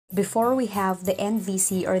Before we have the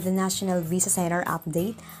NVC or the National Visa Center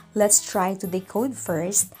update, let's try to decode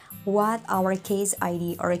first what our case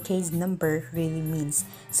ID or case number really means.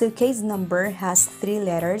 So case number has 3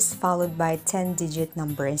 letters followed by 10-digit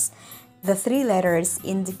numbers. The 3 letters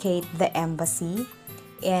indicate the embassy,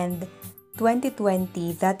 and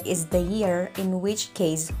 2020, that is the year in which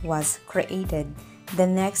case was created. The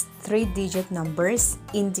next 3-digit numbers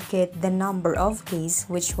indicate the number of case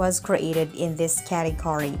which was created in this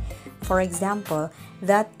category. For example,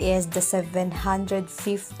 that is the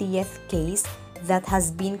 750th case that has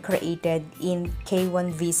been created in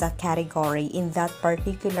K1 visa category in that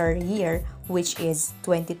particular year, which is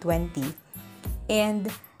 2020. And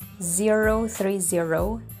 030,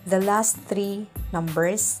 the last 3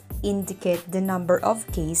 numbers indicate the number of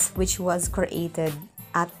case which was created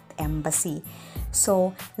at embassy.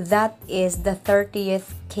 So that is the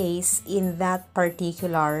 30th case in that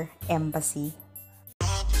particular embassy.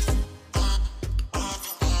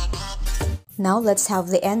 Now let's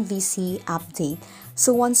have the NVC update.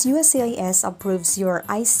 So once USCIS approves your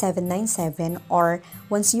I-797 or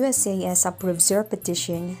once USCIS approves your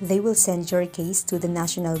petition, they will send your case to the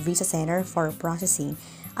National Visa Center for processing.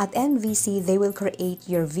 At NVC, they will create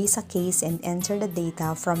your visa case and enter the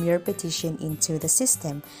data from your petition into the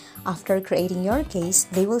system. After creating your case,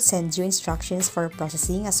 they will send you instructions for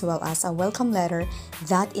processing as well as a welcome letter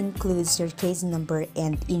that includes your case number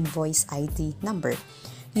and invoice ID number.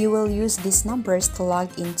 You will use these numbers to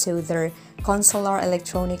log into their consular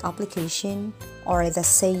electronic application or the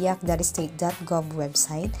sayac.state.gov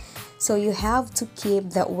website. So you have to keep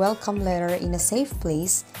that welcome letter in a safe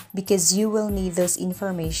place because you will need those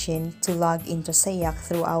information to log into SAYAC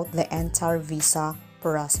throughout the entire visa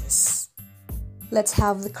process. Let's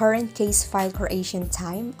have the current case file creation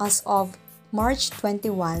time. As of March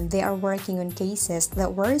 21, they are working on cases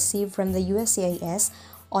that were received from the USCIS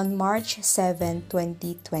on March 7,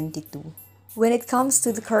 2022. When it comes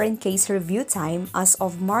to the current case review time, as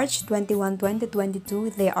of March 21, 2022,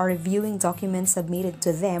 they are reviewing documents submitted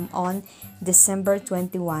to them on December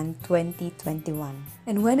 21, 2021.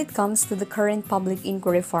 And when it comes to the current public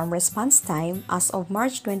inquiry form response time, as of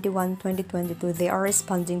March 21, 2022, they are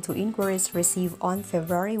responding to inquiries received on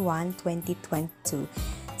February 1, 2022.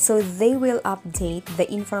 So they will update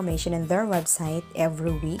the information on their website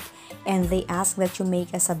every week, and they ask that you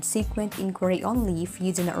make a subsequent inquiry only if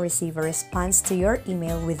you do not receive a response to your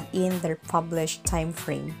email within their published time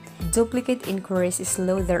frame. Duplicate inquiries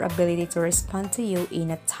slow their ability to respond to you in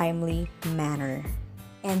a timely manner.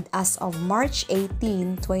 And as of March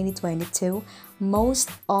 18, 2022, most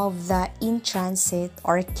of the in-transit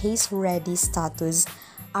or case-ready status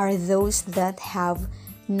are those that have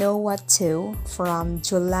NOAA 2 from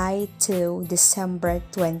July to December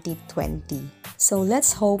 2020. So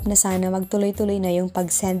let's hope na sana magtuloy-tuloy na yung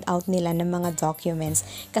pag-send out nila ng mga documents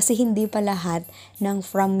kasi hindi pa lahat ng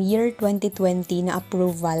from year 2020 na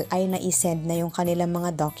approval ay na-send na yung kanilang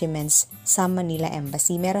mga documents sa Manila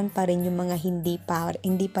Embassy. Meron pa rin yung mga hindi pa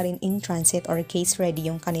rin in transit or case ready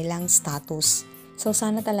yung kanilang status. So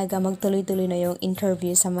sana talaga magtuloy-tuloy na yung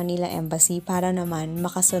interview sa Manila Embassy para naman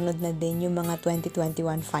makasunod na din yung mga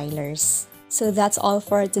 2021 filers. So that's all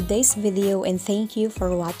for today's video and thank you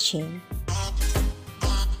for watching.